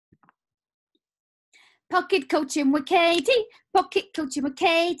Pocket Coaching with Katie. Pocket Coaching with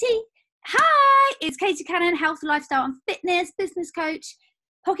Katie. Hi, it's Katie Cannon, health, lifestyle and fitness business coach.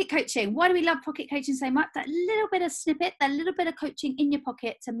 Pocket coaching. Why do we love pocket coaching so much? That little bit of snippet, that little bit of coaching in your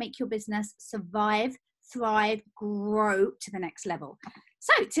pocket to make your business survive, thrive, grow to the next level.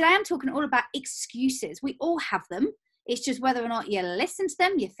 So today I'm talking all about excuses. We all have them. It's just whether or not you listen to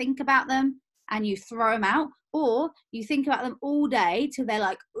them, you think about them and you throw them out, or you think about them all day till they're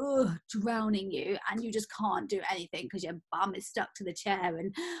like, ugh, drowning you and you just can't do anything because your bum is stuck to the chair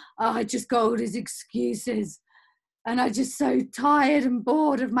and I just got all these excuses and I'm just so tired and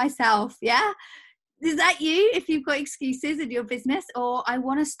bored of myself. Yeah. Is that you? If you've got excuses in your business, or I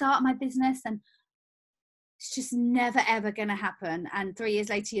want to start my business and it's just never ever going to happen, and 3 years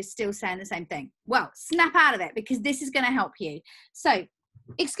later you're still saying the same thing. Well, snap out of it, because this is going to help you. So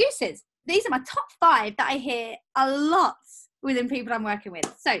excuses, these are my top 5 that I hear a lot within people I'm working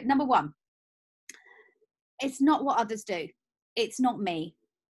with. So number 1, it's not what others do, it's not me,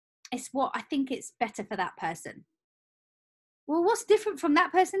 it's what I think it's better for that person. Well, what's different from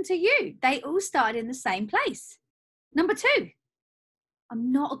that person to you? They all started in the same place. Number 2,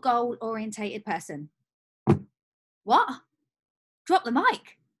 I'm not a goal orientated person. What? Drop the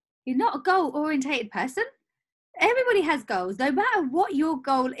mic. You're not a goal orientated person. Everybody has goals, no matter what your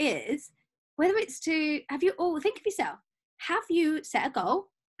goal is. Whether it's to, think of yourself. Have you set a goal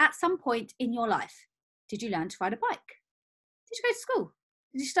at some point in your life? Did you learn to ride a bike? Did you go to school?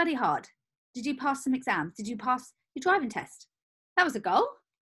 Did you study hard? Did you pass some exams? Did you pass your driving test? That was a goal.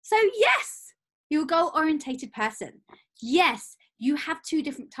 So yes, you're a goal orientated person. Yes, you have 2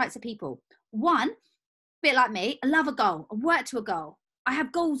 different types of people. One, bit like me, I love a goal. I work to a goal. I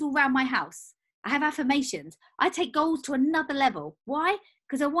have goals all around my house. I have affirmations. I take goals to another level. Why?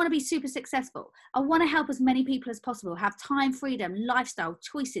 Because I want to be super successful. I want to help as many people as possible, have time, freedom, lifestyle,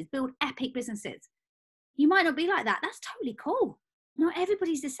 choices, build epic businesses. You might not be like that. That's totally cool. Not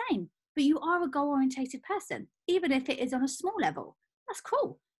everybody's the same, but you are a goal-orientated person, even if it is on a small level. That's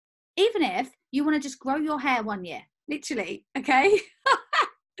cool. Even if you want to just grow your hair 1 year, literally, okay?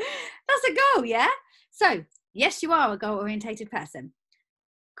 That's a goal, yeah? So, yes, you are a goal-orientated person.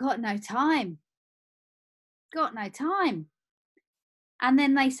 Got no time. Got no time. And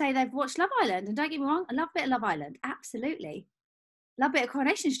then they say they've watched Love Island. And don't get me wrong, I love a bit of Love Island. Absolutely. Love a bit of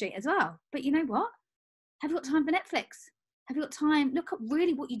Coronation Street as well. But you know what? Have you got time for Netflix? Have you got time? Look at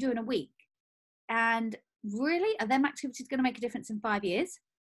really what you do in a week. And really, are them activities going to make a difference in 5 years?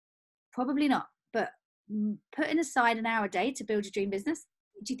 Probably not. But putting aside an hour a day to build your dream business,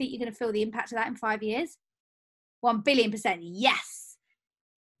 do you think you're going to feel the impact of that in 5 years? 1 billion%, yes.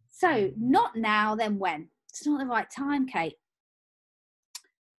 So not now, then when? It's not the right time, Kate.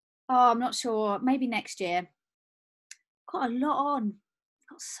 Oh, I'm not sure. Maybe next year. Got a lot on.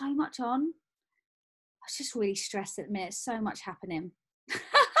 Got so much on. I was just really stressed at the minute. So much happening. And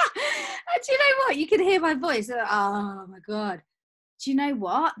do you know what? You can hear my voice. Oh my God. Do you know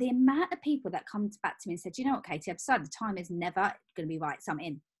what? The amount of people that come back to me and said, do you know what, Katie, I've decided the time is never going to be right, so I'm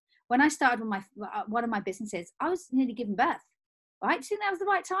in. When I started with one of my businesses, I was nearly giving birth. Right? Do you think that was the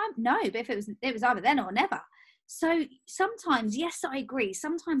right time? No, but if it was either then or never. So sometimes, yes, I agree.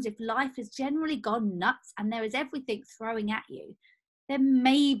 Sometimes if life has generally gone nuts and there is everything throwing at you, then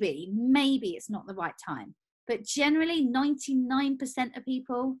maybe it's not the right time. But generally 99% of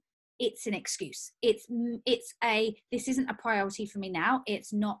people, it's an excuse. It's this isn't a priority for me now.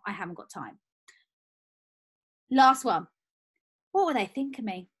 It's not, I haven't got time. Last one. What will they think of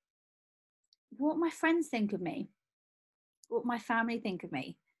me? What will my friends think of me? What will my family think of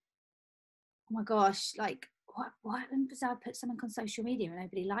me? Oh my gosh, like what happens if I put something on social media and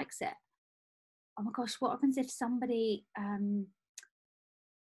nobody likes it? Oh my gosh, what happens if somebody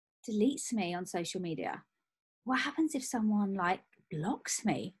deletes me on social media? What happens if someone like blocks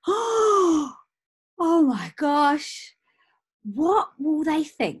me? Oh my gosh, what will they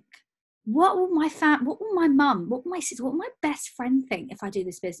think? What will my what will my mum, what will my sister, what will my best friend think if I do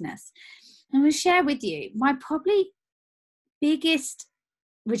this business? I'm going to share with you my probably biggest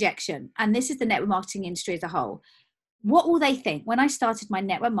rejection, and this is the network marketing industry as a whole. What will they think? When I started my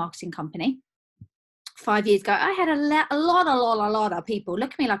network marketing company 5 years ago, I had a lot of people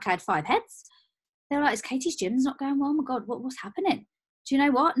look at me like I had 5 heads. They were like, is Katie's gym's not going well? Oh my God, what's happening? Do you know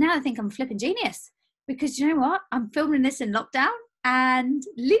what? Now I think I'm a flipping genius, because you know what? I'm filming this in lockdown and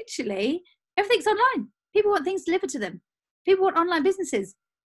literally everything's online. People want things delivered to them. People want online businesses.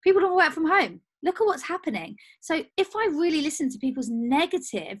 People don't work from home. Look at what's happening. So if I really listened to people's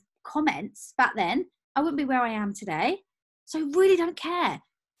negative comments back then, I wouldn't be where I am today. So I really don't care.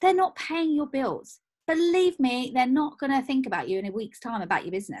 They're not paying your bills. Believe me, they're not going to think about you in a week's time about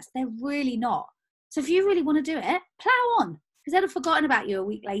your business. They're really not. So if you really want to do it, plow on, because they'll have forgotten about you a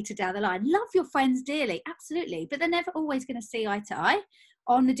week later down the line. Love your friends dearly, absolutely, but they're never always going to see eye to eye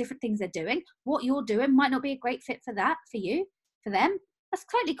on the different things they're doing. What you're doing might not be a great fit for that, for you, for them. That's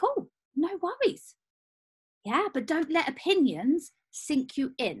totally cool. No worries. Yeah, but don't let opinions sink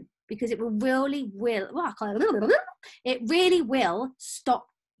you in, because it really will stop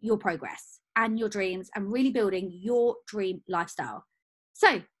your progress and your dreams and really building your dream lifestyle.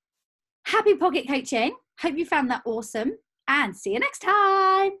 So happy pocket coaching. Hope you found that awesome, and see you next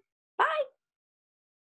time. Bye.